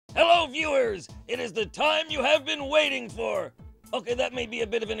viewers, it is the time you have been waiting for. Okay, that may be a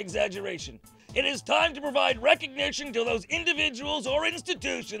bit of an exaggeration. It is time to provide recognition to those individuals or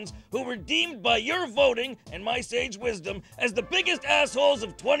institutions who were deemed by your voting and my sage wisdom as the biggest assholes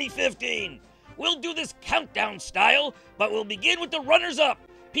of 2015. We'll do this countdown style, but we'll begin with the runners-up.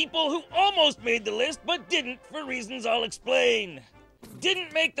 People who almost made the list but didn't for reasons I'll explain.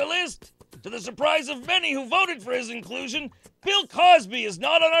 Didn't make the list? To the surprise of many who voted for his inclusion, Bill Cosby is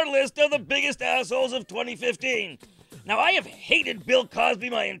not on our list of the biggest assholes of 2015. Now, I have hated Bill Cosby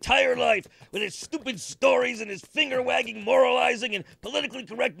my entire life, with his stupid stories and his finger-wagging moralizing and politically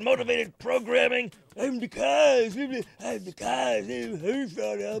correct motivated programming. I'm the Cosby, I'm the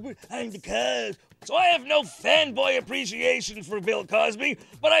Cosby, I'm the Cosby. So I have no fanboy appreciation for Bill Cosby,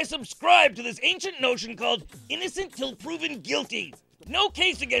 but I subscribe to this ancient notion called innocent till proven guilty. No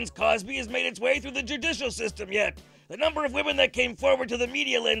case against Cosby has made its way through the judicial system yet. The number of women that came forward to the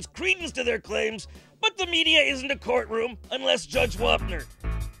media lends credence to their claims, but the media isn't a courtroom unless Judge Wapner.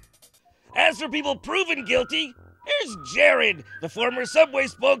 As for people proven guilty, here's Jared, the former Subway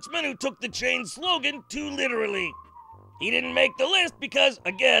spokesman who took the chain's slogan too literally. He didn't make the list because,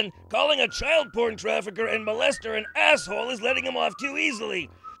 again, calling a child porn trafficker and molester an asshole is letting him off too easily.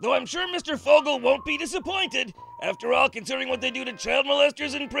 Though I'm sure Mr. Fogel won't be disappointed. After all, considering what they do to child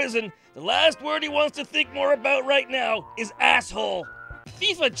molesters in prison, the last word he wants to think more about right now is asshole.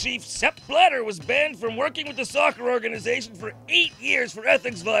 FIFA chief Sepp Blatter was banned from working with the soccer organization for 8 years for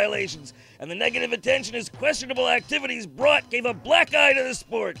ethics violations, and the negative attention his questionable activities brought gave a black eye to the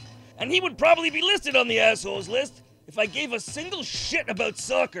sport. And he would probably be listed on the assholes list if I gave a single shit about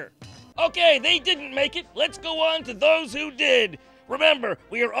soccer. Okay, they didn't make it. Let's go on to those who did. Remember,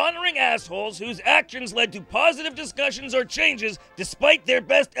 we are honoring assholes whose actions led to positive discussions or changes despite their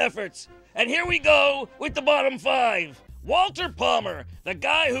best efforts. And here we go with the bottom 5. Walter Palmer, the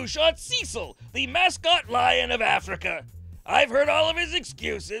guy who shot Cecil, the mascot lion of Africa. I've heard all of his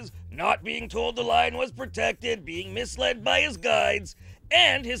excuses, not being told the lion was protected, being misled by his guides,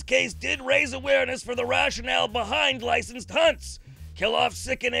 and his case did raise awareness for the rationale behind licensed hunts. Kill off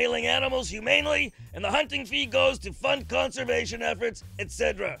sick and ailing animals humanely, and the hunting fee goes to fund conservation efforts,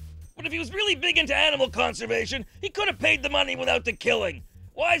 etc. But if he was really big into animal conservation, he could have paid the money without the killing.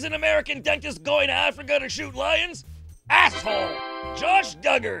 Why is an American dentist going to Africa to shoot lions? Asshole! Josh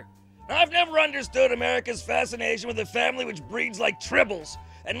Duggar. Now, I've never understood America's fascination with a family which breeds like tribbles,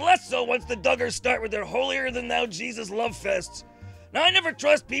 and less so once the Duggars start with their holier-than-thou Jesus love fests. Now, I never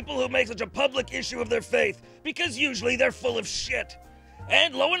trust people who make such a public issue of their faith, because usually they're full of shit.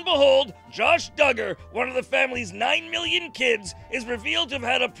 And lo and behold, Josh Duggar, one of the family's 9 million kids, is revealed to have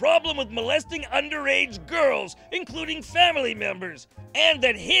had a problem with molesting underage girls, including family members. And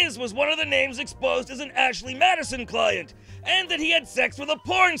that his was one of the names exposed as an Ashley Madison client. And that he had sex with a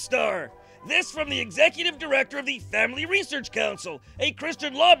porn star. This from the executive director of the Family Research Council, a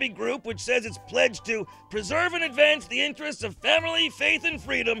Christian lobby group which says it's pledged to preserve and advance the interests of family, faith, and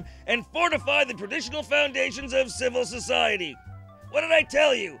freedom, and fortify the traditional foundations of civil society. What did I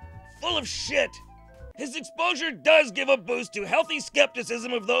tell you? Full of shit. His exposure does give a boost to healthy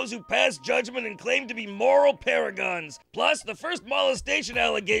skepticism of those who pass judgment and claim to be moral paragons. Plus, the first molestation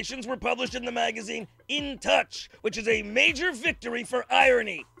allegations were published in the magazine In Touch, which is a major victory for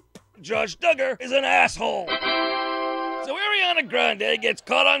irony. Josh Duggar is an asshole. So Ariana Grande gets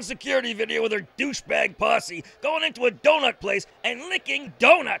caught on security video with her douchebag posse going into a donut place and licking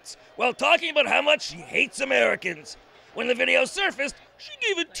donuts while talking about how much she hates Americans. When the video surfaced, she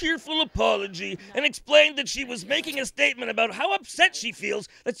gave a tearful apology and explained that she was making a statement about how upset she feels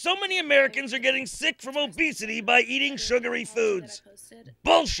that so many Americans are getting sick from obesity by eating sugary foods.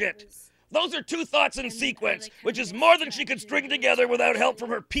 Bullshit! Those are 2 thoughts in sequence, which is more than she could string together without help from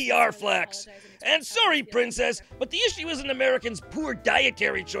her PR flacks. And sorry, princess, but the issue isn't Americans' poor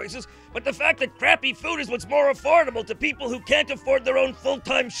dietary choices, but the fact that crappy food is what's more affordable to people who can't afford their own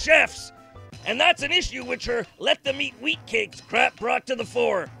full-time chefs. And that's an issue which her let them eat wheat cakes crap brought to the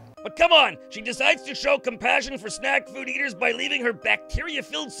fore. But come on, she decides to show compassion for snack food eaters by leaving her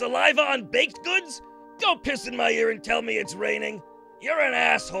bacteria-filled saliva on baked goods? Don't piss in my ear and tell me it's raining. You're an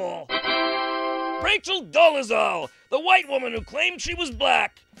asshole. Rachel Dolezal, the white woman who claimed she was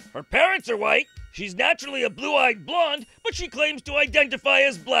black. Her parents are white, she's naturally a blue-eyed blonde, but she claims to identify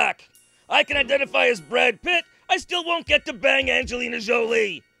as black. I can identify as Brad Pitt, I still won't get to bang Angelina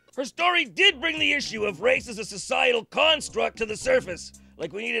Jolie. Her story did bring the issue of race as a societal construct to the surface,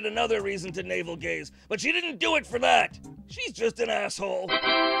 like we needed another reason to navel gaze, but she didn't do it for that. She's just an asshole.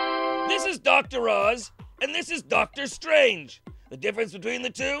 This is Dr. Oz, and this is Dr. Strange. The difference between the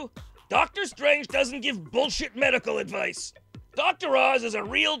two? Dr. Strange doesn't give bullshit medical advice. Dr. Oz is a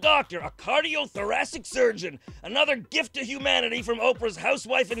real doctor, a cardiothoracic surgeon, another gift to humanity from Oprah's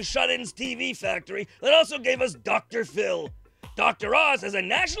Housewife and Shut-Ins TV factory that also gave us Dr. Phil. Dr. Oz has a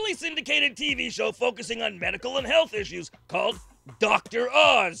nationally syndicated TV show focusing on medical and health issues called Dr.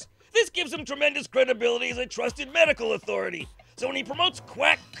 Oz. This gives him tremendous credibility as a trusted medical authority. So when he promotes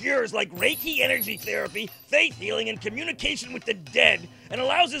quack cures like Reiki energy therapy, faith healing, and communication with the dead, and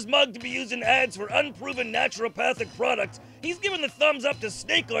allows his mug to be used in ads for unproven naturopathic products, he's given the thumbs up to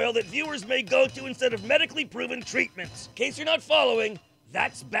snake oil that viewers may go to instead of medically proven treatments. In case you're not following,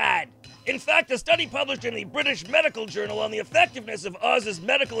 that's bad. In fact, a study published in the British Medical Journal on the effectiveness of Oz's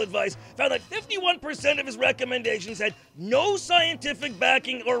medical advice found that 51% of his recommendations had no scientific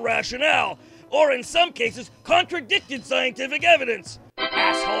backing or rationale, or in some cases, contradicted scientific evidence.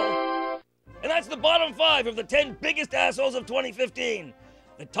 Asshole. And that's the bottom 5 of the 10 biggest assholes of 2015.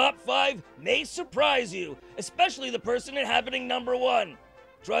 The top 5 may surprise you, especially the person inhabiting number 1.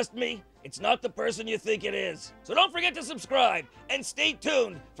 Trust me, it's not the person you think it is. So don't forget to subscribe, and stay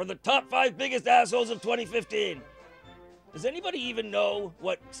tuned for the top 5 biggest assholes of 2015. Does anybody even know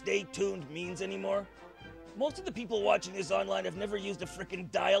what stay tuned means anymore? Most of the people watching this online have never used a frickin'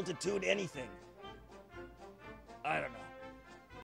 dial to tune anything. I don't know.